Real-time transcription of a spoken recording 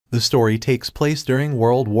The story takes place during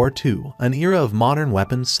World War II, an era of modern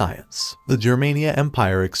weapons science. The Germania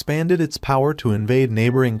Empire expanded its power to invade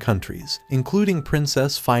neighboring countries, including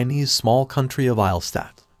Princess Fine's small country of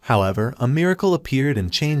Eielstadt. However, a miracle appeared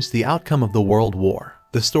and changed the outcome of the World War.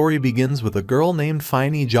 The story begins with a girl named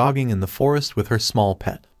Fine jogging in the forest with her small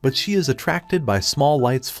pet, but she is attracted by small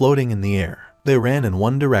lights floating in the air. They ran in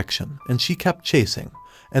one direction, and she kept chasing,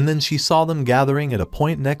 and then she saw them gathering at a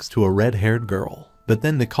point next to a red-haired girl. But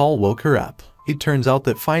then the call woke her up. It turns out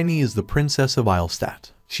that Fine is the Princess of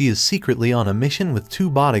Eielstadt. She is secretly on a mission with 2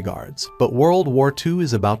 bodyguards, but World War II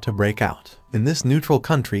is about to break out. In this neutral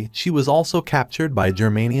country, she was also captured by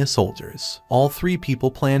Germania soldiers. All 3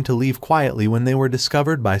 people planned to leave quietly when they were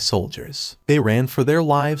discovered by soldiers. They ran for their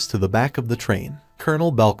lives to the back of the train.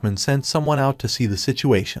 Colonel Belkman sent someone out to see the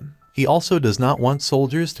situation. He also does not want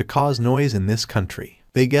soldiers to cause noise in this country.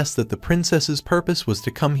 They guessed that the princess's purpose was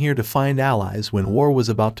to come here to find allies when war was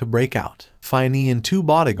about to break out. Fine and 2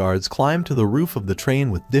 bodyguards climbed to the roof of the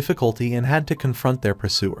train with difficulty and had to confront their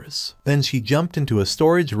pursuers. Then she jumped into a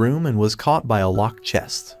storage room and was caught by a locked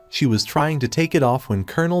chest. She was trying to take it off when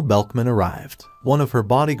Colonel Belkman arrived. One of her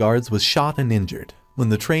bodyguards was shot and injured. When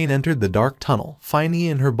the train entered the dark tunnel, Fine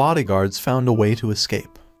and her bodyguards found a way to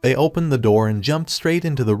escape. They opened the door and jumped straight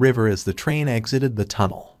into the river as the train exited the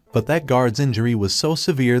tunnel. But that guard's injury was so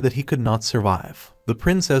severe that he could not survive. The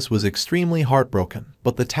princess was extremely heartbroken,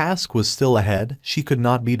 but the task was still ahead. She could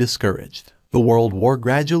not be discouraged. The World War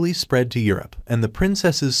gradually spread to Europe, and the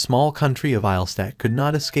princess's small country of Eielstadt could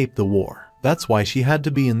not escape the war. That's why she had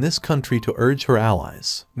to be in this country to urge her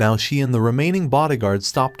allies. Now she and the remaining bodyguards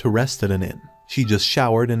stopped to rest at an inn. She just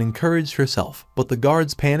showered and encouraged herself, but the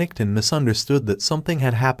guards panicked and misunderstood that something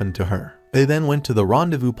had happened to her. They then went to the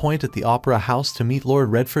rendezvous point at the Opera House to meet Lord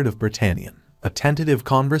Redford of Britannia. A tentative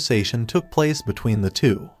conversation took place between the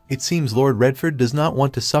two. It seems Lord Redford does not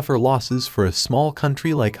want to suffer losses for a small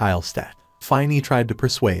country like Eielstadt. Fine tried to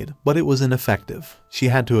persuade, but it was ineffective. She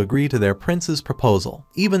had to agree to their prince's proposal,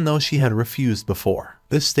 even though she had refused before.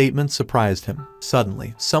 This statement surprised him.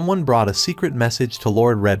 Suddenly, someone brought a secret message to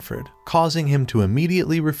Lord Redford, causing him to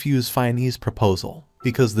immediately refuse Fine's proposal.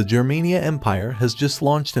 Because the Germania Empire has just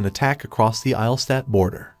launched an attack across the Eielstadt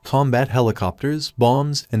border. Combat helicopters,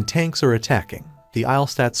 bombs, and tanks are attacking. The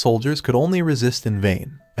Eielstadt soldiers could only resist in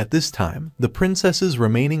vain. At this time, the princess's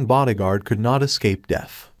remaining bodyguard could not escape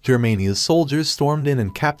death. Germania's soldiers stormed in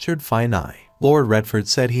and captured Fine. Lord Redford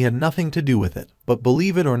said he had nothing to do with it, but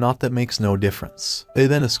believe it or not, that makes no difference. They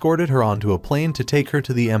then escorted her onto a plane to take her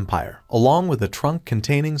to the Empire, along with a trunk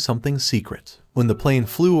containing something secret. When the plane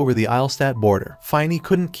flew over the Eielstadt border, Fine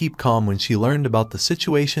couldn't keep calm when she learned about the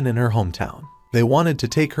situation in her hometown. They wanted to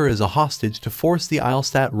take her as a hostage to force the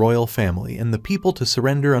Eielstadt royal family and the people to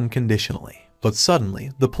surrender unconditionally. But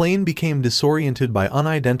suddenly, the plane became disoriented by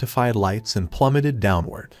unidentified lights and plummeted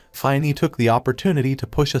downward. Fine took the opportunity to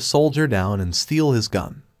push a soldier down and steal his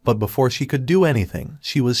gun. But before she could do anything,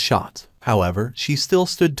 she was shot. However, she still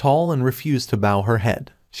stood tall and refused to bow her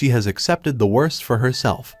head. She has accepted the worst for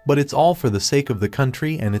herself, but it's all for the sake of the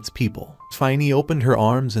country and its people. Fine opened her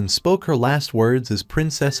arms and spoke her last words as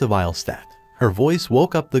Princess of Eielstadt. Her voice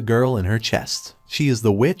woke up the girl in her chest. She is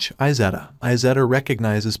the witch Izetta. Izetta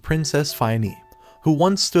recognizes Princess Fine, who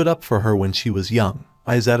once stood up for her when she was young.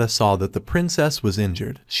 Izetta saw that the princess was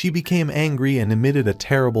injured. She became angry and emitted a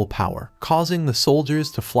terrible power, causing the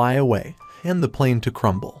soldiers to fly away and the plane to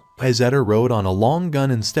crumble. Izetta rode on a long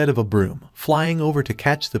gun instead of a broom, flying over to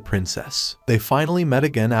catch the princess. They finally met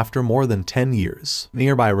again after more than 10 years.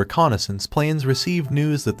 Nearby reconnaissance planes received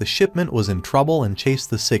news that the shipment was in trouble and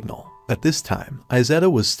chased the signal. At this time,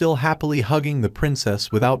 Izetta was still happily hugging the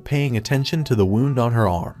princess without paying attention to the wound on her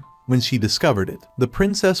arm. When she discovered it, the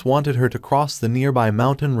princess wanted her to cross the nearby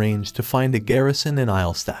mountain range to find a garrison in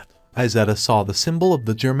Eielstadt. Izetta saw the symbol of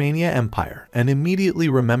the Germania Empire and immediately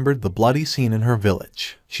remembered the bloody scene in her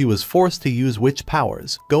village. She was forced to use witch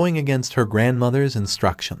powers, going against her grandmother's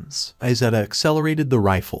instructions. Izetta accelerated the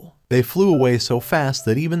rifle. They flew away so fast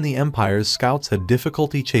that even the Empire's scouts had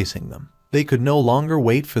difficulty chasing them. They could no longer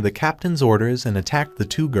wait for the captain's orders and attacked the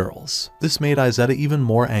 2 girls. This made Izetta even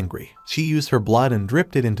more angry. She used her blood and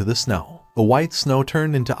dripped it into the snow. The white snow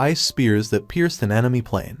turned into ice spears that pierced an enemy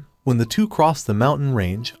plane. When the 2 crossed the mountain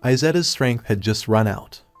range, Izetta's strength had just run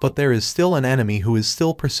out. But there is still an enemy who is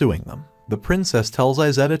still pursuing them. The princess tells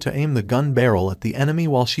Izetta to aim the gun barrel at the enemy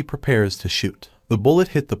while she prepares to shoot. The bullet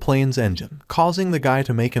hit the plane's engine, causing the guy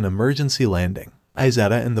to make an emergency landing.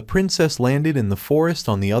 Izetta and the princess landed in the forest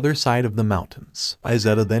on the other side of the mountains.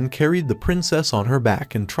 Izetta then carried the princess on her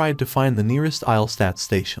back and tried to find the nearest Eielstadt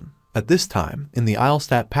station. At this time, in the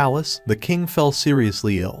Eielstadt palace, the king fell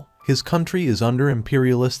seriously ill. His country is under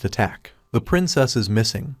imperialist attack. The princess is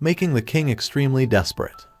missing, making the king extremely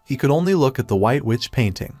desperate. He could only look at the White Witch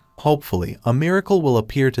painting. Hopefully, a miracle will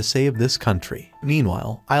appear to save this country.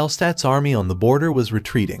 Meanwhile, Eilstadt's army on the border was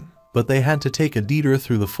retreating, but they had to take a detour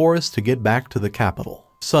through the forest to get back to the capital.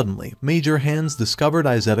 Suddenly, Major Hans discovered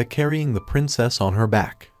Izetta carrying the princess on her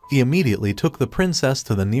back. He immediately took the princess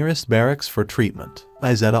to the nearest barracks for treatment.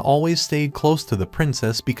 Izetta always stayed close to the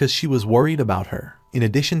princess because she was worried about her. In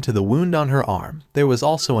addition to the wound on her arm, there was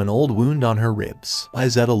also an old wound on her ribs.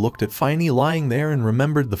 Izetta looked at Feiny lying there and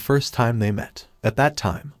remembered the first time they met. At that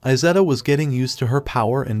time, Izetta was getting used to her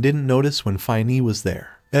power and didn't notice when Feiny was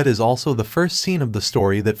there. That is also the first scene of the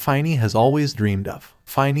story that Feiny has always dreamed of.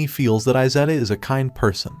 Feiny feels that Izetta is a kind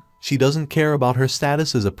person. She doesn't care about her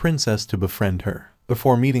status as a princess to befriend her.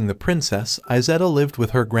 Before meeting the princess, Izetta lived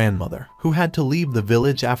with her grandmother, who had to leave the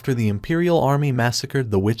village after the imperial army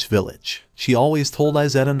massacred the witch village. She always told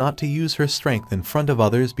Izetta not to use her strength in front of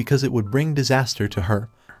others because it would bring disaster to her.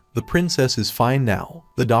 The princess is fine now.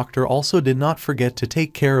 The doctor also did not forget to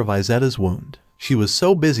take care of Izetta's wound. She was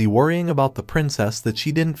so busy worrying about the princess that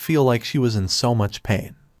she didn't feel like she was in so much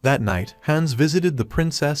pain. That night, Hans visited the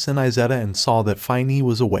princess and Izetta and saw that Feiny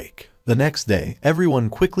was awake. The next day, everyone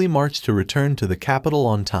quickly marched to return to the capital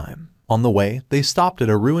on time. On the way, they stopped at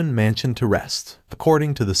a ruined mansion to rest.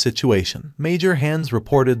 According to the situation, Major Hans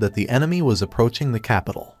reported that the enemy was approaching the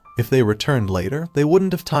capital. If they returned later, they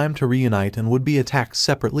wouldn't have time to reunite and would be attacked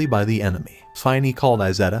separately by the enemy. Feiny called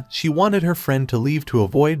Izetta. She wanted her friend to leave to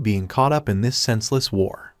avoid being caught up in this senseless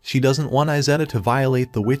war. She doesn't want Izetta to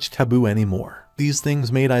violate the witch taboo anymore. These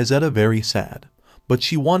things made Izetta very sad. But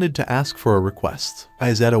she wanted to ask for a request.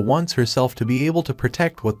 Izetta wants herself to be able to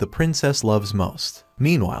protect what the princess loves most.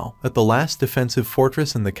 Meanwhile, at the last defensive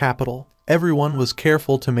fortress in the capital, everyone was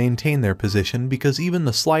careful to maintain their position because even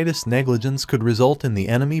the slightest negligence could result in the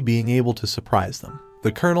enemy being able to surprise them.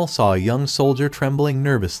 The colonel saw a young soldier trembling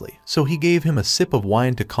nervously, so he gave him a sip of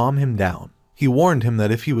wine to calm him down. He warned him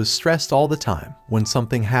that if he was stressed all the time, when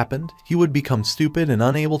something happened, he would become stupid and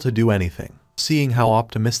unable to do anything. Seeing how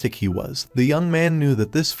optimistic he was, the young man knew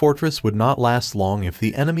that this fortress would not last long if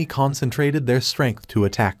the enemy concentrated their strength to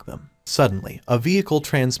attack them. Suddenly, a vehicle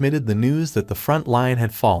transmitted the news that the front line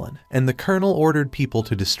had fallen, and the colonel ordered people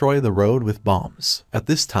to destroy the road with bombs. At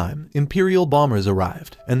this time, Imperial bombers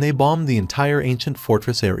arrived, and they bombed the entire ancient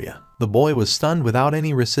fortress area. The boy was stunned without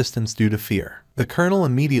any resistance due to fear. The colonel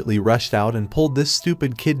immediately rushed out and pulled this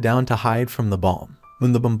stupid kid down to hide from the bomb.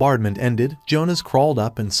 When the bombardment ended, Jonas crawled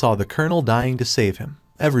up and saw the colonel dying to save him.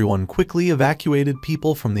 Everyone quickly evacuated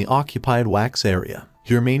people from the occupied wax area.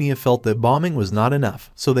 Germania felt that bombing was not enough,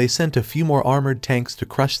 so they sent a few more armored tanks to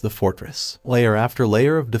crush the fortress. Layer after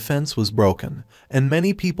layer of defense was broken, and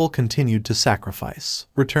many people continued to sacrifice.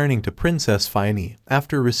 Returning to Princess Feiny,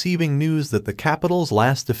 after receiving news that the capital's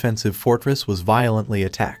last defensive fortress was violently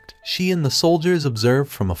attacked, she and the soldiers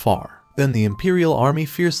observed from afar. Then the Imperial army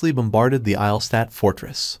fiercely bombarded the Eilstadt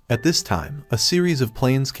fortress. At this time, a series of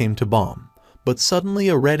planes came to bomb. But suddenly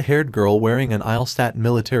a red-haired girl wearing an Eilstadt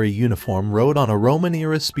military uniform rode on a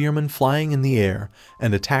Roman-era spearman flying in the air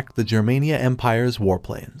and attacked the Germania Empire's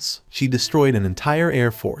warplanes. She destroyed an entire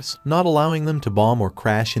air force, not allowing them to bomb or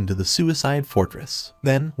crash into the suicide fortress.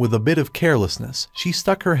 Then, with a bit of carelessness, she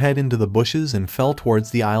stuck her head into the bushes and fell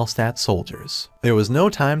towards the Eilstadt soldiers. There was no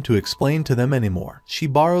time to explain to them anymore. She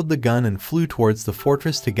borrowed the gun and flew towards the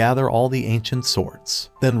fortress to gather all the ancient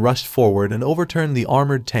swords, then rushed forward and overturned the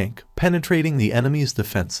armored tank, penetrating the enemy's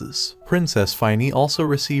defenses. Princess Feiny also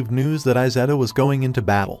received news that Izetta was going into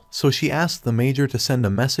battle, so she asked the major to send a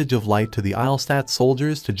message of light to the Eilstadt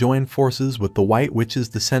soldiers to join forces with the White Witch's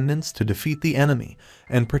descendants to defeat the enemy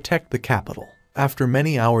and protect the capital. After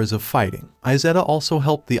many hours of fighting, Izetta also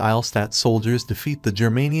helped the Eilstadt soldiers defeat the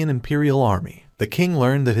Germanian Imperial army. The king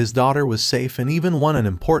learned that his daughter was safe and even won an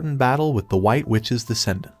important battle with the White Witch's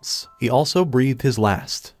descendants. He also breathed his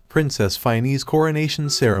last. Princess Feiny's coronation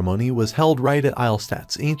ceremony was held right at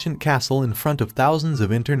Eilstadt's ancient castle in front of thousands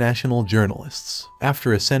of international journalists.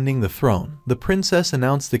 After ascending the throne, the princess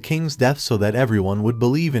announced the king's death so that everyone would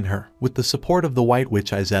believe in her, with the support of the White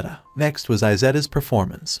Witch Izetta. Next was Izetta's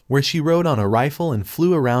performance, where she rode on a rifle and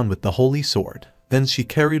flew around with the holy sword. Then she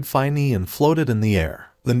carried Feiny and floated in the air.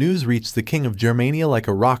 The news reached the king of Germania like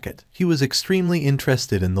a rocket. He was extremely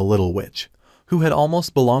interested in the little witch, who had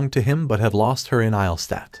almost belonged to him but had lost her in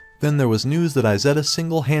Eilstadt. Then there was news that Izetta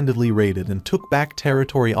single-handedly raided and took back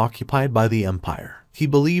territory occupied by the Empire. He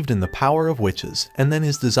believed in the power of witches, and then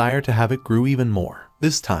his desire to have it grew even more.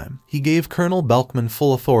 This time, he gave Colonel Belkman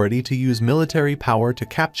full authority to use military power to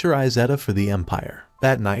capture Izetta for the Empire.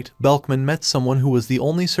 That night, Belkman met someone who was the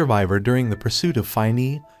only survivor during the pursuit of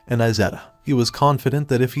Feiny, and Izetta. He was confident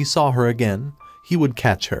that if he saw her again, he would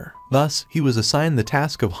catch her. Thus, he was assigned the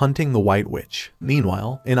task of hunting the White Witch.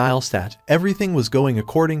 Meanwhile, in Eilstadt, everything was going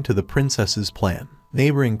according to the princess's plan.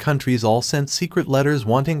 Neighboring countries all sent secret letters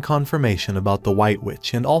wanting confirmation about the White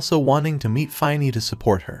Witch and also wanting to meet Finey to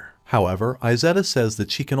support her. However, Izetta says that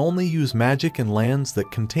she can only use magic in lands that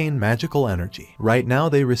contain magical energy. Right now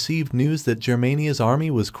they received news that Germania's army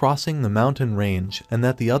was crossing the mountain range and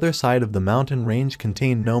that the other side of the mountain range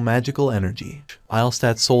contained no magical energy.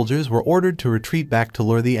 Eilstadt's soldiers were ordered to retreat back to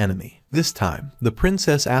lure the enemy. This time, the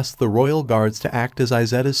princess asked the royal guards to act as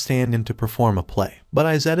Izetta's stand-in to perform a play. But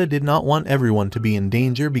Izetta did not want everyone to be in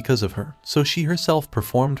danger because of her, so she herself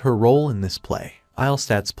performed her role in this play.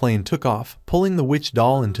 Eilstadt's plane took off, pulling the witch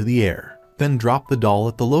doll into the air, then dropped the doll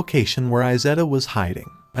at the location where Izetta was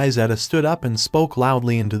hiding. Izetta stood up and spoke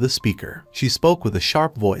loudly into the speaker. She spoke with a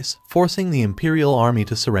sharp voice, forcing the Imperial army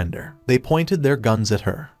to surrender. They pointed their guns at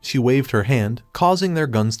her. She waved her hand, causing their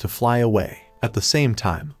guns to fly away. At the same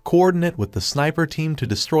time, coordinate with the sniper team to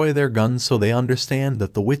destroy their guns so they understand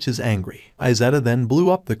that the witch is angry. Izetta then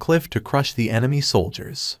blew up the cliff to crush the enemy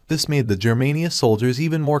soldiers. This made the Germania soldiers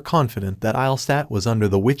even more confident that Eilstadt was under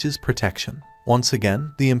the witch's protection. Once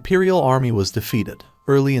again, the Imperial army was defeated.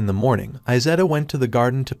 Early in the morning, Izetta went to the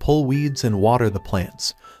garden to pull weeds and water the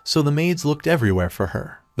plants, so the maids looked everywhere for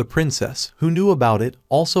her. The princess, who knew about it,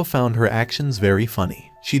 also found her actions very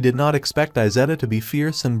funny. She did not expect Izetta to be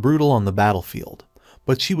fierce and brutal on the battlefield,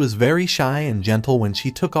 but she was very shy and gentle when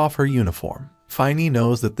she took off her uniform. Finey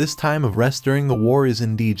knows that this time of rest during the war is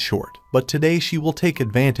indeed short, but today she will take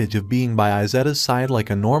advantage of being by Izetta's side like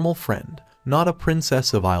a normal friend, not a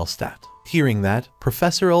princess of Eilstadt. Hearing that,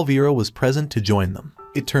 Professor Elvira was present to join them.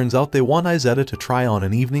 It turns out they want Izetta to try on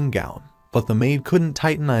an evening gown, but the maid couldn't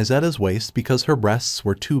tighten Izetta's waist because her breasts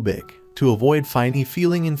were too big. To avoid Finey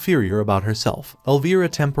feeling inferior about herself, Elvira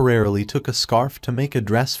temporarily took a scarf to make a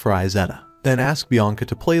dress for Izetta, then asked Bianca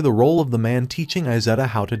to play the role of the man teaching Izetta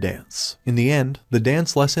how to dance. In the end, the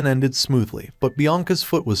dance lesson ended smoothly, but Bianca's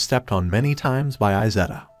foot was stepped on many times by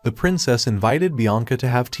Izetta. The princess invited Bianca to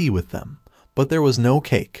have tea with them, but there was no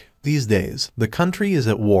cake. These days, the country is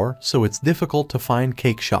at war, so it's difficult to find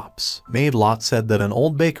cake shops. Maid Lot said that an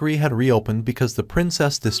old bakery had reopened because the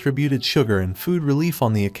princess distributed sugar and food relief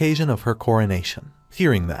on the occasion of her coronation.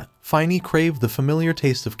 Hearing that, Finey craved the familiar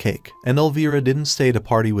taste of cake, and Elvira didn't stay to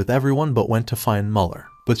party with everyone but went to find Muller.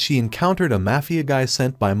 But she encountered a mafia guy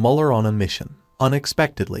sent by Muller on a mission.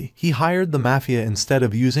 Unexpectedly, he hired the mafia instead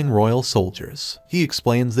of using royal soldiers. He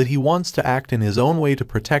explains that he wants to act in his own way to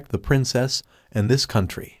protect the princess and this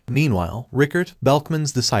country. Meanwhile, Rickert,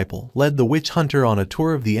 Belkman's disciple, led the witch hunter on a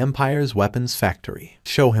tour of the Empire's weapons factory.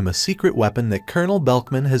 Show him a secret weapon that Colonel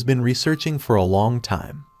Belkman has been researching for a long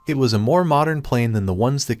time. It was a more modern plane than the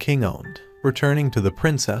ones the king owned. Returning to the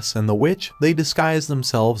princess and the witch, they disguised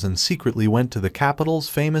themselves and secretly went to the capital's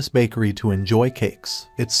famous bakery to enjoy cakes.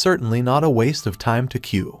 It's certainly not a waste of time to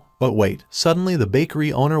queue. But wait, suddenly the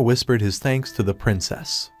bakery owner whispered his thanks to the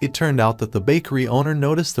princess. It turned out that the bakery owner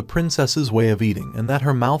noticed the princess's way of eating and that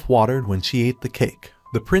her mouth watered when she ate the cake.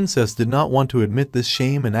 The princess did not want to admit this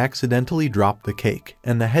shame and accidentally dropped the cake,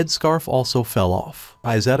 and the headscarf also fell off.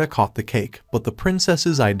 Izetta caught the cake, but the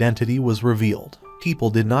princess's identity was revealed.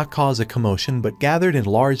 People did not cause a commotion but gathered in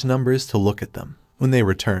large numbers to look at them. When they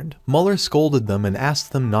returned, Muller scolded them and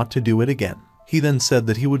asked them not to do it again. He then said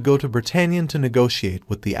that he would go to Britannian to negotiate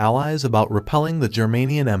with the Allies about repelling the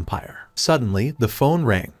Germanian Empire. Suddenly, the phone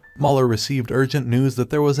rang. Muller received urgent news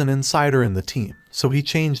that there was an insider in the team, so he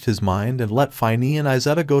changed his mind and let Finey and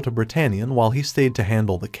Izetta go to Britannian while he stayed to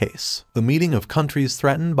handle the case. The meeting of countries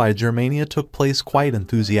threatened by Germania took place quite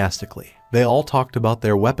enthusiastically. They all talked about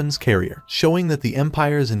their weapons carrier, showing that the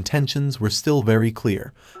Empire's intentions were still very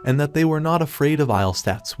clear, and that they were not afraid of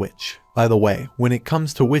Eilstadt's witch. By the way, when it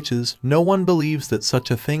comes to witches, no one believes that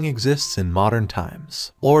such a thing exists in modern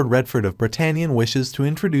times. Lord Redford of Britannian wishes to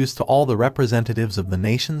introduce to all the representatives of the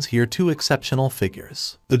nations here two exceptional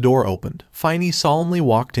figures. The door opened. Finey solemnly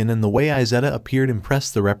walked in and the way Izetta appeared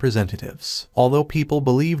impressed the representatives. Although people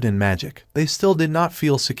believed in magic, they still did not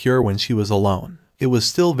feel secure when she was alone. It was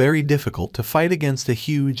still very difficult to fight against a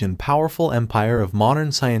huge and powerful empire of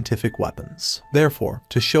modern scientific weapons. Therefore,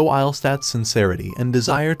 to show Eilstadt's sincerity and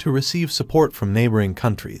desire to receive support from neighboring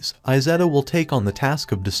countries, Izetta will take on the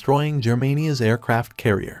task of destroying Germania's aircraft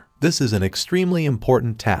carrier. This is an extremely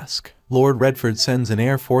important task. Lord Redford sends an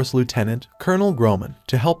Air Force Lieutenant, Colonel Groman,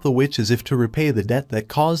 to help the witch as if to repay the debt that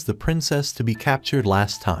caused the princess to be captured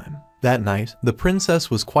last time. That night, the princess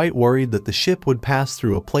was quite worried that the ship would pass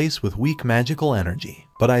through a place with weak magical energy,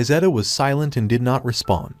 but Izetta was silent and did not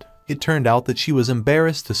respond. It turned out that she was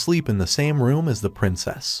embarrassed to sleep in the same room as the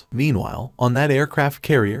princess. Meanwhile, on that aircraft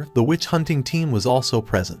carrier, the witch hunting team was also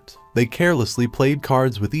present. They carelessly played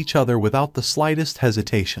cards with each other without the slightest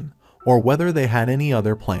hesitation, or whether they had any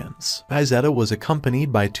other plans. Izetta was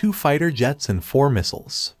accompanied by 2 fighter jets and 4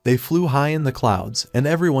 missiles. They flew high in the clouds, and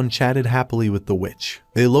everyone chatted happily with the witch.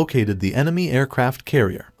 They located the enemy aircraft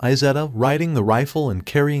carrier, Izetta riding the rifle and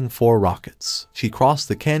carrying 4 rockets. She crossed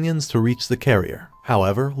the canyons to reach the carrier.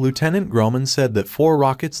 However, Lieutenant Groman said that 4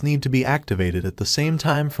 rockets need to be activated at the same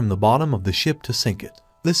time from the bottom of the ship to sink it.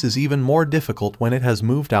 This is even more difficult when it has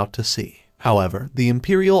moved out to sea. However, the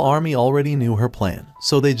Imperial Army already knew her plan,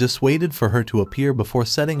 so they just waited for her to appear before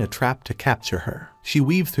setting a trap to capture her. She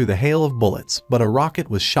weaved through the hail of bullets, but a rocket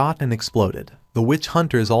was shot and exploded. The witch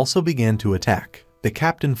hunters also began to attack. The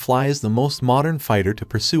captain flies the most modern fighter to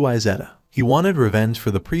pursue Izetta. He wanted revenge for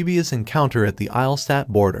the previous encounter at the Eilstadt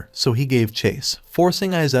border, so he gave chase,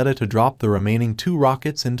 forcing Izetta to drop the remaining 2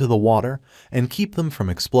 rockets into the water and keep them from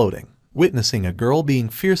exploding. Witnessing a girl being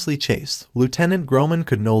fiercely chased, Lieutenant Groman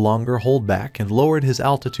could no longer hold back and lowered his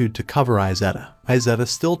altitude to cover Izetta. Izetta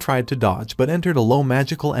still tried to dodge but entered a low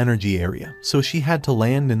magical energy area, so she had to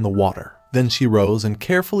land in the water. Then she rose and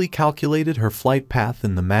carefully calculated her flight path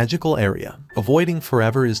in the magical area. Avoiding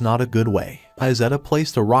forever is not a good way. Izetta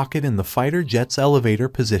placed a rocket in the fighter jet's elevator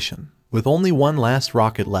position. With only 1 last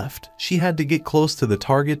rocket left, she had to get close to the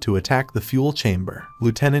target to attack the fuel chamber.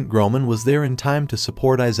 Lieutenant Groman was there in time to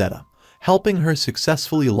support Izetta, helping her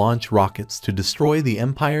successfully launch rockets to destroy the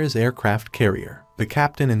Empire's aircraft carrier. The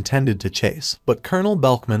captain intended to chase, but Colonel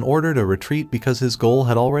Belkman ordered a retreat because his goal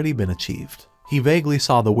had already been achieved. He vaguely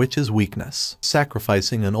saw the witch's weakness.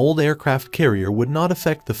 Sacrificing an old aircraft carrier would not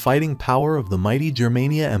affect the fighting power of the mighty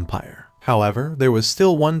Germania Empire. However, there was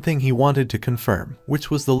still one thing he wanted to confirm,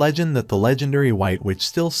 which was the legend that the legendary White Witch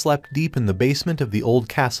still slept deep in the basement of the old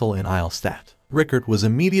castle in Eilstadt. Rickert was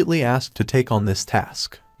immediately asked to take on this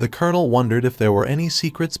task. The colonel wondered if there were any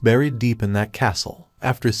secrets buried deep in that castle.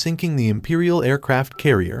 After sinking the Imperial aircraft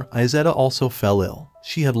carrier, Izetta also fell ill.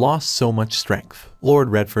 She had lost so much strength. Lord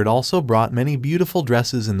Redford also brought many beautiful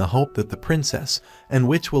dresses in the hope that the princess and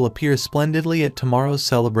witch will appear splendidly at tomorrow's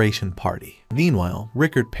celebration party. Meanwhile,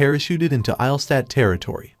 Rickert parachuted into Eilstadt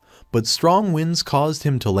territory, but strong winds caused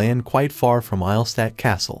him to land quite far from Eilstadt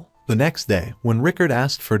Castle. The next day, when Rickert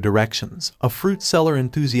asked for directions, a fruit seller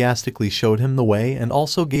enthusiastically showed him the way and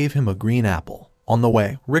also gave him a green apple. On the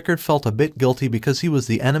way, Rickert felt a bit guilty because he was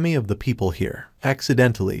the enemy of the people here.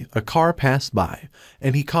 Accidentally, a car passed by,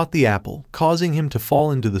 and he caught the apple, causing him to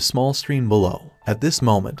fall into the small stream below. At this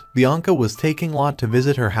moment, Bianca was taking Lot to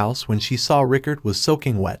visit her house when she saw Rickert was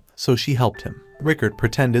soaking wet, so she helped him. Rickert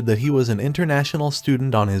pretended that he was an international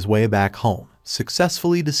student on his way back home,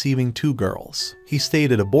 successfully deceiving 2 girls. He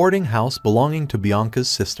stayed at a boarding house belonging to Bianca's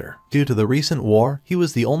sister. Due to the recent war, he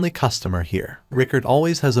was the only customer here. Rickert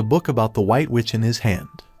always has a book about the White Witch in his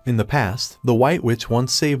hand. In the past, the White Witch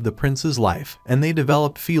once saved the prince's life, and they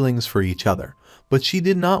developed feelings for each other, but she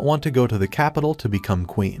did not want to go to the capital to become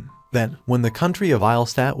queen. Then, when the country of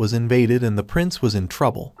Eilstadt was invaded and the prince was in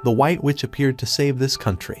trouble, the White Witch appeared to save this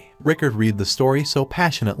country. Rickert read the story so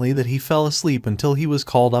passionately that he fell asleep until he was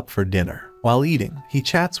called up for dinner. While eating, he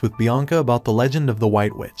chats with Bianca about the legend of the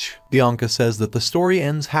White Witch. Bianca says that the story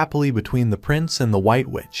ends happily between the prince and the White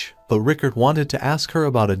Witch, but Rickert wanted to ask her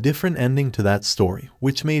about a different ending to that story,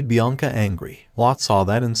 which made Bianca angry. Lot saw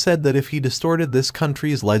that and said that if he distorted this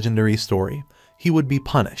country's legendary story, he would be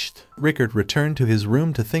punished. Rickert returned to his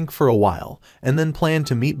room to think for a while, and then planned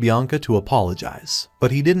to meet Bianca to apologize. But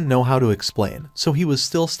he didn't know how to explain, so he was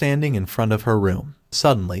still standing in front of her room.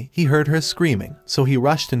 Suddenly, he heard her screaming, so he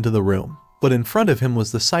rushed into the room. But in front of him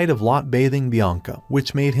was the sight of Lot bathing Bianca,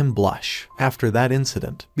 which made him blush. After that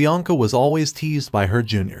incident, Bianca was always teased by her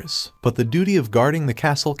juniors. But the duty of guarding the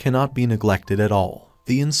castle cannot be neglected at all.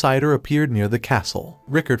 The insider appeared near the castle.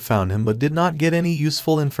 Rickert found him but did not get any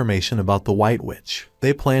useful information about the White Witch.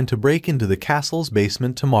 They planned to break into the castle's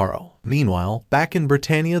basement tomorrow. Meanwhile, back in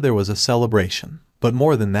Britannia there was a celebration. But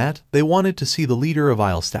more than that, they wanted to see the leader of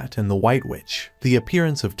Eilstadt and the White Witch. The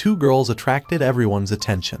appearance of 2 girls attracted everyone's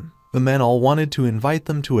attention. The men all wanted to invite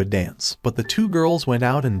them to a dance, but the 2 girls went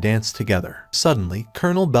out and danced together. Suddenly,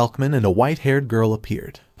 Colonel Belkman and a white-haired girl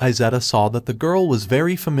appeared. Izetta saw that the girl was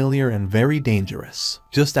very familiar and very dangerous.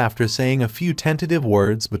 Just after saying a few tentative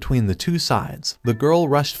words between the 2 sides, the girl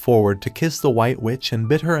rushed forward to kiss the White Witch and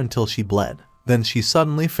bit her until she bled. Then she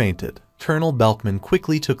suddenly fainted. Colonel Belkman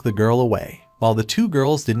quickly took the girl away. While the 2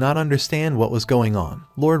 girls did not understand what was going on,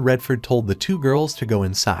 Lord Redford told the 2 girls to go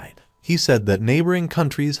inside. He said that neighboring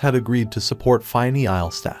countries had agreed to support Fine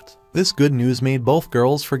Eilstadt. This good news made both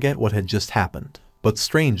girls forget what had just happened. But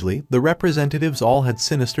strangely, the representatives all had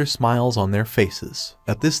sinister smiles on their faces.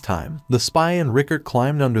 At this time, the spy and Rickert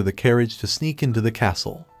climbed under the carriage to sneak into the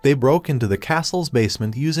castle. They broke into the castle's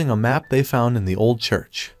basement using a map they found in the old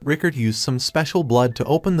church. Rickert used some special blood to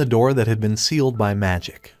open the door that had been sealed by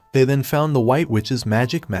magic. They then found the White Witch's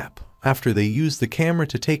magic map. After they used the camera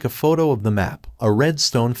to take a photo of the map, a red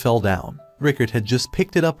stone fell down. Rickert had just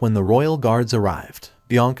picked it up when the royal guards arrived.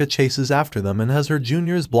 Bianca chases after them and has her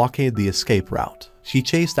juniors blockade the escape route. She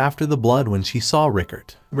chased after the blood when she saw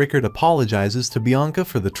Rickert. Rickert apologizes to Bianca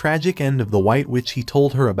for the tragic end of the White Witch he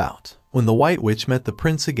told her about. When the White Witch met the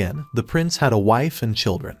prince again, the prince had a wife and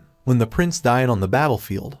children. When the prince died on the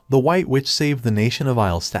battlefield, the White Witch saved the nation of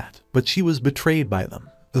Eilstadt, but she was betrayed by them.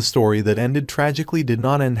 The story that ended tragically did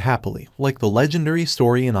not end happily, like the legendary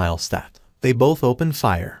story in Eilstadt. They both opened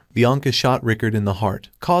fire. Bianca shot Rickert in the heart,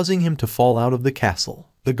 causing him to fall out of the castle.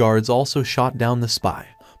 The guards also shot down the spy,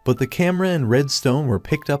 but the camera and red stone were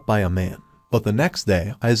picked up by a man. But the next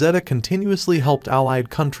day, Izetta continuously helped allied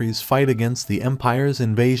countries fight against the Empire's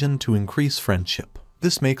invasion to increase friendship.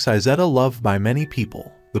 This makes Izetta loved by many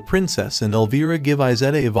people. The princess and Elvira give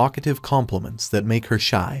Izetta evocative compliments that make her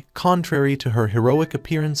shy, contrary to her heroic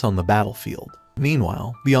appearance on the battlefield.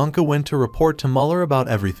 Meanwhile, Bianca went to report to Muller about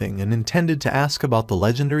everything and intended to ask about the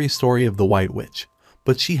legendary story of the White Witch,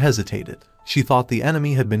 but she hesitated. She thought the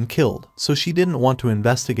enemy had been killed, so she didn't want to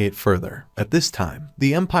investigate further. At this time,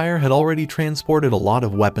 the Empire had already transported a lot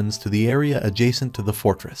of weapons to the area adjacent to the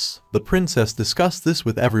fortress. The princess discussed this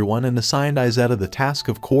with everyone and assigned Izetta the task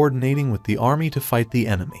of coordinating with the army to fight the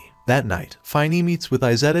enemy. That night, Finey meets with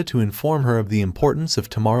Izetta to inform her of the importance of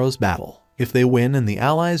tomorrow's battle. If they win and the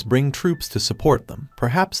allies bring troops to support them,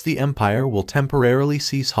 perhaps the Empire will temporarily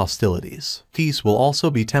cease hostilities. Peace will also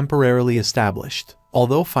be temporarily established.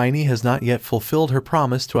 Although Finey has not yet fulfilled her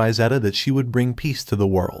promise to Izetta that she would bring peace to the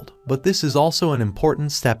world, but this is also an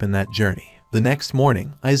important step in that journey. The next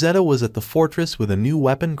morning, Izetta was at the fortress with a new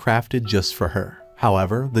weapon crafted just for her.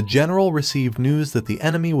 However, the general received news that the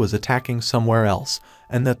enemy was attacking somewhere else,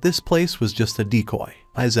 and that this place was just a decoy.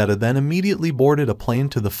 Izetta then immediately boarded a plane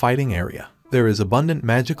to the fighting area. There is abundant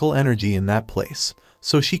magical energy in that place,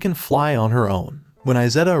 so she can fly on her own. When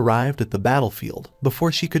Izetta arrived at the battlefield,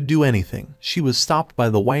 before she could do anything, she was stopped by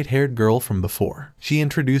the white-haired girl from before. She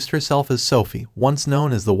introduced herself as Sophie, once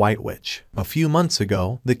known as the White Witch. A few months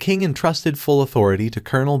ago, the king entrusted full authority to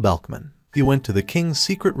Colonel Belkman. He went to the king's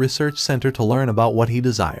secret research center to learn about what he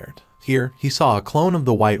desired. Here, he saw a clone of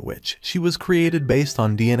the White Witch. She was created based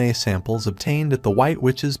on DNA samples obtained at the White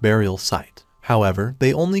Witch's burial site. However,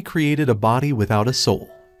 they only created a body without a soul.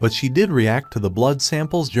 But she did react to the blood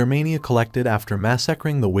samples Germania collected after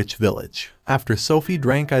massacring the witch village. After Sophie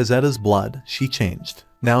drank Izetta's blood, she changed.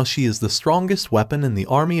 Now she is the strongest weapon in the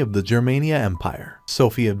army of the Germania Empire.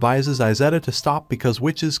 Sophie advises Izetta to stop because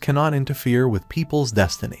witches cannot interfere with people's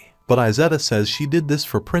destiny. But Izetta says she did this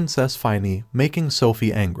for Princess Finey, making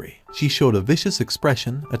Sophie angry. She showed a vicious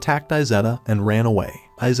expression, attacked Izetta, and ran away.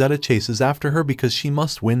 Izetta chases after her because she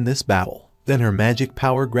must win this battle. Then her magic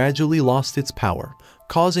power gradually lost its power,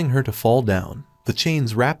 causing her to fall down. The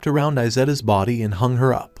chains wrapped around Izetta's body and hung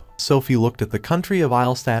her up. Sophie looked at the country of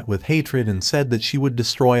Eilstadt with hatred and said that she would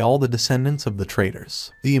destroy all the descendants of the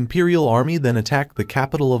traitors. The Imperial army then attacked the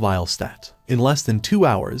capital of Eilstadt. In less than 2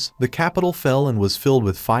 hours, the capital fell and was filled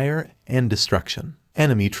with fire and destruction.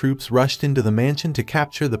 Enemy troops rushed into the mansion to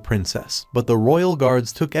capture the princess, but the royal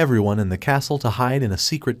guards took everyone in the castle to hide in a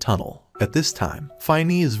secret tunnel. At this time,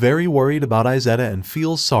 Finey is very worried about Izetta and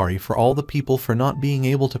feels sorry for all the people for not being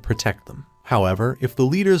able to protect them. However, if the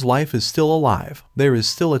leader's life is still alive, there is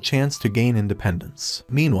still a chance to gain independence.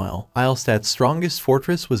 Meanwhile, Eilstadt's strongest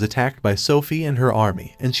fortress was attacked by Sophie and her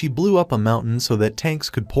army, and she blew up a mountain so that tanks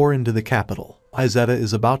could pour into the capital. Izetta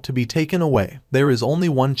is about to be taken away. There is only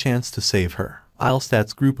one chance to save her.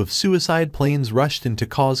 Eilstadt's group of suicide planes rushed in to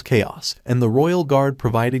cause chaos, and the royal guard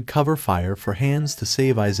provided cover fire for Hans to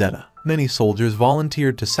save Izetta. Many soldiers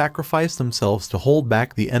volunteered to sacrifice themselves to hold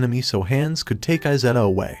back the enemy so Hans could take Izetta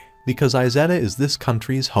away, because Izetta is this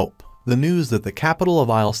country's hope. The news that the capital of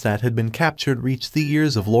Eilstadt had been captured reached the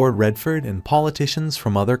ears of Lord Redford and politicians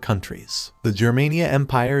from other countries. The Germania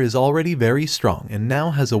Empire is already very strong and now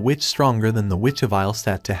has a witch stronger than the Witch of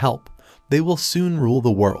Eilstadt to help. They will soon rule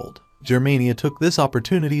the world. Germania took this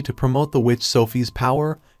opportunity to promote the witch Sophie's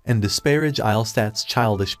power and disparage Eilstadt's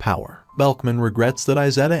childish power. Belkman regrets that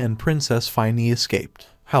Izetta and Princess Finey escaped.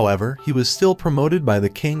 However, he was still promoted by the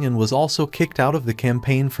king and was also kicked out of the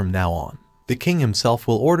campaign from now on. The king himself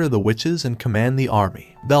will order the witches and command the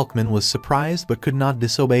army. Belkman was surprised but could not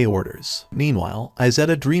disobey orders. Meanwhile,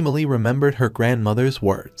 Izetta dreamily remembered her grandmother's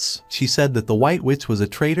words. She said that the White Witch was a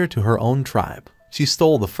traitor to her own tribe. She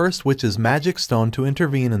stole the first witch's magic stone to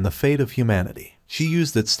intervene in the fate of humanity. She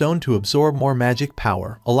used that stone to absorb more magic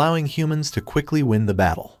power, allowing humans to quickly win the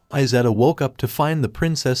battle. Izetta woke up to find the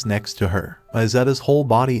princess next to her. Izetta's whole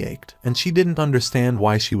body ached, and she didn't understand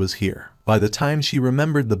why she was here. By the time she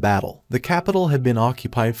remembered the battle, the capital had been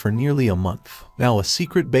occupied for nearly a month. Now a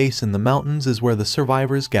secret base in the mountains is where the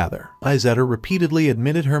survivors gather. Izetta repeatedly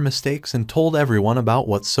admitted her mistakes and told everyone about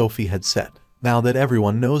what Sophie had said. Now that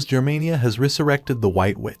everyone knows Germania has resurrected the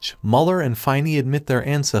White Witch, Muller and Finey admit their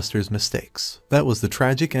ancestors' mistakes. That was the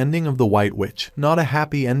tragic ending of the White Witch, not a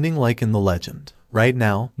happy ending like in the legend. Right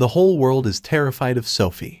now, the whole world is terrified of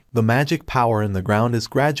Sophie. The magic power in the ground is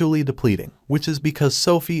gradually depleting, which is because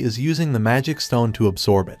Sophie is using the magic stone to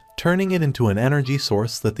absorb it, turning it into an energy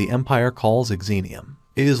source that the Empire calls Xenium.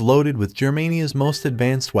 It is loaded with Germania's most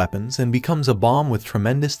advanced weapons and becomes a bomb with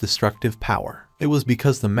tremendous destructive power. It was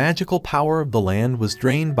because the magical power of the land was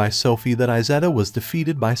drained by Sophie that Izetta was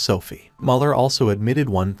defeated by Sophie. Muller also admitted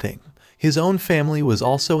one thing. His own family was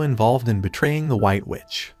also involved in betraying the White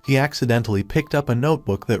Witch. He accidentally picked up a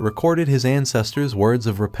notebook that recorded his ancestors' words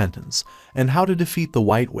of repentance and how to defeat the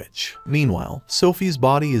White Witch. Meanwhile, Sophie's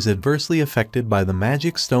body is adversely affected by the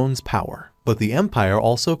magic stone's power. But the Empire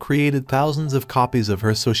also created thousands of copies of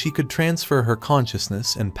her so she could transfer her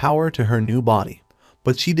consciousness and power to her new body.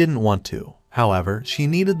 But she didn't want to. However, she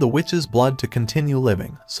needed the witch's blood to continue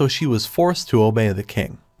living, so she was forced to obey the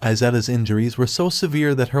king. Izetta's injuries were so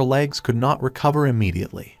severe that her legs could not recover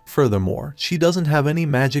immediately. Furthermore, she doesn't have any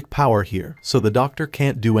magic power here, so the doctor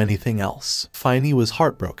can't do anything else. Finey was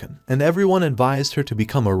heartbroken, and everyone advised her to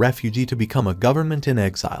become a refugee to become a government in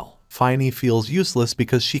exile. Finey feels useless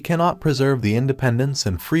because she cannot preserve the independence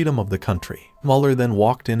and freedom of the country. Muller then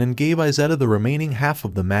walked in and gave Izetta the remaining half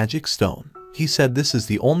of the magic stone. He said this is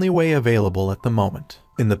the only way available at the moment.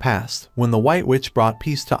 In the past, when the White Witch brought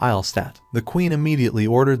peace to Eilstadt, the queen immediately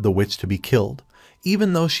ordered the witch to be killed,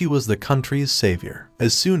 even though she was the country's savior.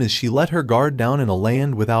 As soon as she let her guard down in a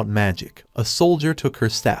land without magic, a soldier took her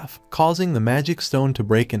staff, causing the magic stone to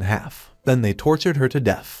break in half. Then they tortured her to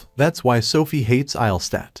death. That's why Sophie hates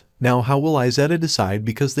Eilstadt. Now how will Izetta decide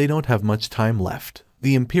because they don't have much time left?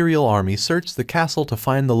 The Imperial army searched the castle to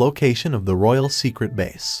find the location of the royal secret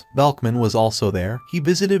base. Belkman was also there. He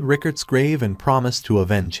visited Rickert's grave and promised to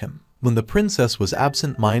avenge him. When the princess was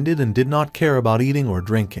absent-minded and did not care about eating or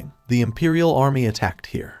drinking, the Imperial army attacked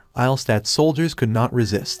here. Eilstadt's soldiers could not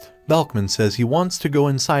resist. Belkman says he wants to go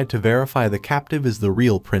inside to verify the captive is the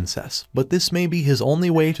real princess, but this may be his only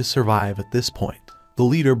way to survive at this point. The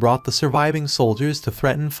leader brought the surviving soldiers to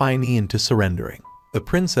threaten Finey into surrendering. The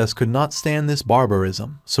princess could not stand this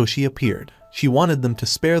barbarism, so she appeared. She wanted them to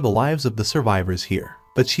spare the lives of the survivors here,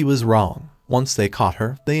 but she was wrong. Once they caught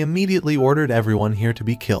her, they immediately ordered everyone here to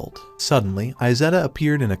be killed. Suddenly, Izetta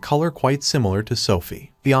appeared in a color quite similar to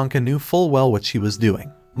Sophie. Bianca knew full well what she was doing.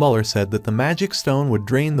 Muller said that the magic stone would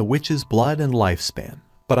drain the witch's blood and lifespan,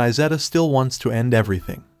 but Izetta still wants to end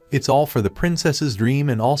everything. It's all for the princess's dream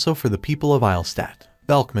and also for the people of Eilstadt.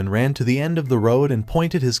 Belkman ran to the end of the road and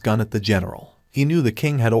pointed his gun at the general. He knew the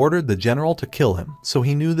king had ordered the general to kill him, so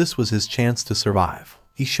he knew this was his chance to survive.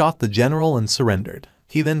 He shot the general and surrendered.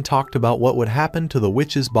 He then talked about what would happen to the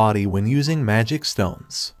witch's body when using magic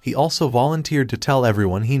stones. He also volunteered to tell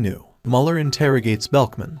everyone he knew. Muller interrogates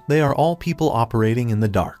Belkman. They are all people operating in the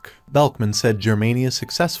dark. Belkman said Germania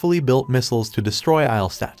successfully built missiles to destroy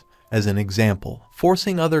Eilstadt, as an example,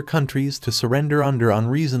 forcing other countries to surrender under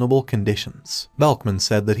unreasonable conditions. Belkman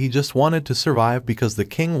said that he just wanted to survive because the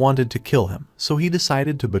king wanted to kill him, so he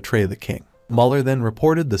decided to betray the king. Muller then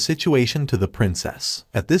reported the situation to the princess.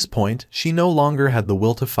 At this point, she no longer had the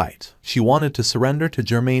will to fight. She wanted to surrender to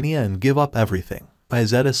Germania and give up everything.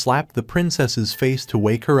 Izetta slapped the princess's face to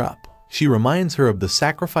wake her up. She reminds her of the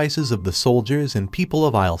sacrifices of the soldiers and people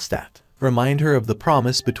of Eilstadt. Remind her of the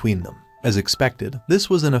promise between them. As expected, this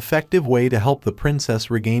was an effective way to help the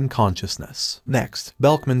princess regain consciousness. Next,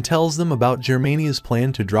 Belkman tells them about Germania's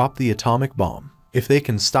plan to drop the atomic bomb. If they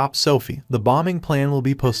can stop Sophie, the bombing plan will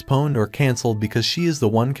be postponed or cancelled because she is the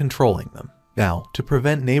one controlling them. Now, to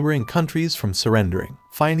prevent neighboring countries from surrendering,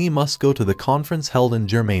 Finey must go to the conference held in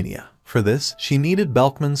Germania. For this, she needed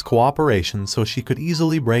Belkman's cooperation so she could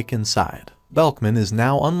easily break inside. Belkman is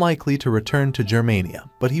now unlikely to return to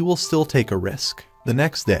Germania, but he will still take a risk. The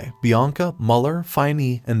next day, Bianca, Muller,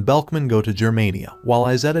 Finey, and Belkman go to Germania, while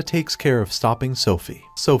Izetta takes care of stopping Sophie.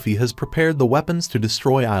 Sophie has prepared the weapons to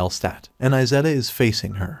destroy Eilstadt, and Izetta is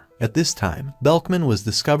facing her. At this time, Belkman was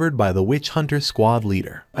discovered by the witch hunter squad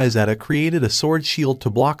leader. Izetta created a sword shield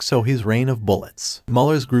to block Sophie's rain of bullets.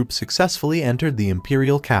 Muller's group successfully entered the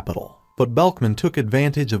imperial capital, but Belkman took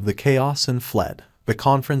advantage of the chaos and fled. The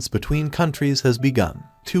conference between countries has begun.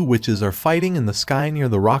 Two witches are fighting in the sky near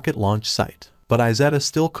the rocket launch site. But Izetta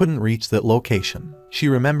still couldn't reach that location. She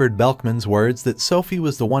remembered Belkman's words that Sophie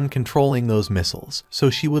was the one controlling those missiles, so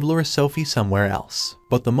she would lure Sophie somewhere else.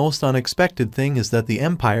 But the most unexpected thing is that the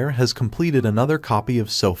Empire has completed another copy of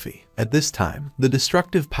Sophie. At this time, the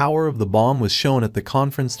destructive power of the bomb was shown at the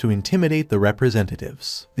conference to intimidate the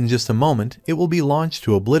representatives. In just a moment, it will be launched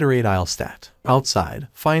to obliterate Eilstadt. Outside,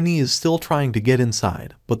 Feine is still trying to get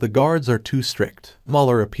inside, but the guards are too strict.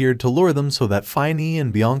 Muller appeared to lure them so that Feine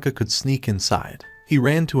and Bianca could sneak inside. He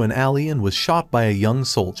ran to an alley and was shot by a young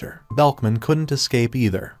soldier. Belkman couldn't escape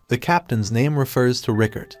either. The captain's name refers to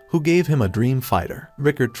Rickert, who gave him a dream fighter.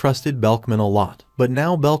 Rickert trusted Belkman a lot, but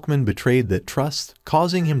now Belkman betrayed that trust,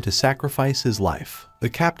 causing him to sacrifice his life. The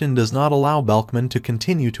captain does not allow Belkman to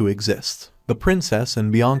continue to exist. The princess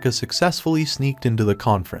and Bianca successfully sneaked into the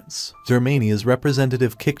conference. Germania's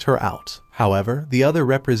representative kicked her out. However, the other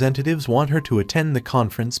representatives want her to attend the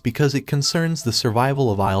conference because it concerns the survival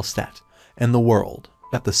of Eilstadt and the world.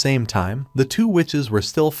 At the same time, the two witches were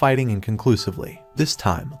still fighting inconclusively. This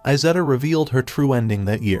time, Izetta revealed her true ending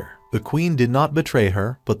that year. The queen did not betray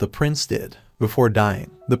her, but the prince did. Before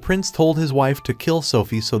dying, the prince told his wife to kill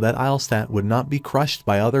Sophie so that Eilstadt would not be crushed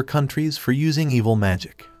by other countries for using evil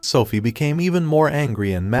magic. Sophie became even more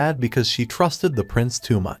angry and mad because she trusted the prince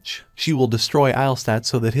too much. She will destroy Eilstadt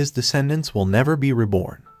so that his descendants will never be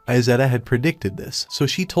reborn. Izetta had predicted this, so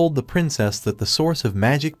she told the princess that the source of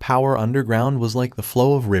magic power underground was like the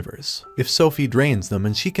flow of rivers. If Sophie drains them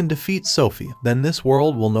and she can defeat Sophie, then this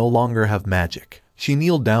world will no longer have magic. She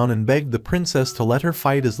kneeled down and begged the princess to let her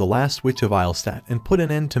fight as the last witch of Eilstadt and put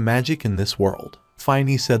an end to magic in this world.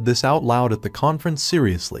 Feine said this out loud at the conference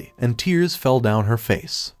seriously, and tears fell down her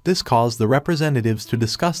face. This caused the representatives to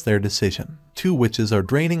discuss their decision. Two witches are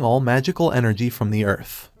draining all magical energy from the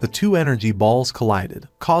earth. The two energy balls collided,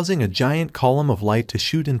 causing a giant column of light to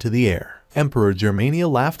shoot into the air. Emperor Germania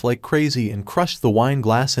laughed like crazy and crushed the wine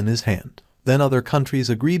glass in his hand. Then other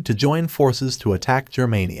countries agreed to join forces to attack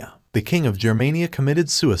Germania. The king of Germania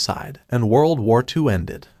committed suicide, and World War II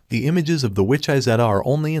ended. The images of the witch Izetta are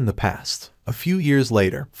only in the past. A few years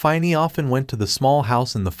later, Feine often went to the small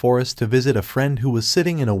house in the forest to visit a friend who was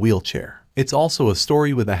sitting in a wheelchair. It's also a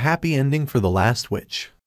story with a happy ending for the last witch.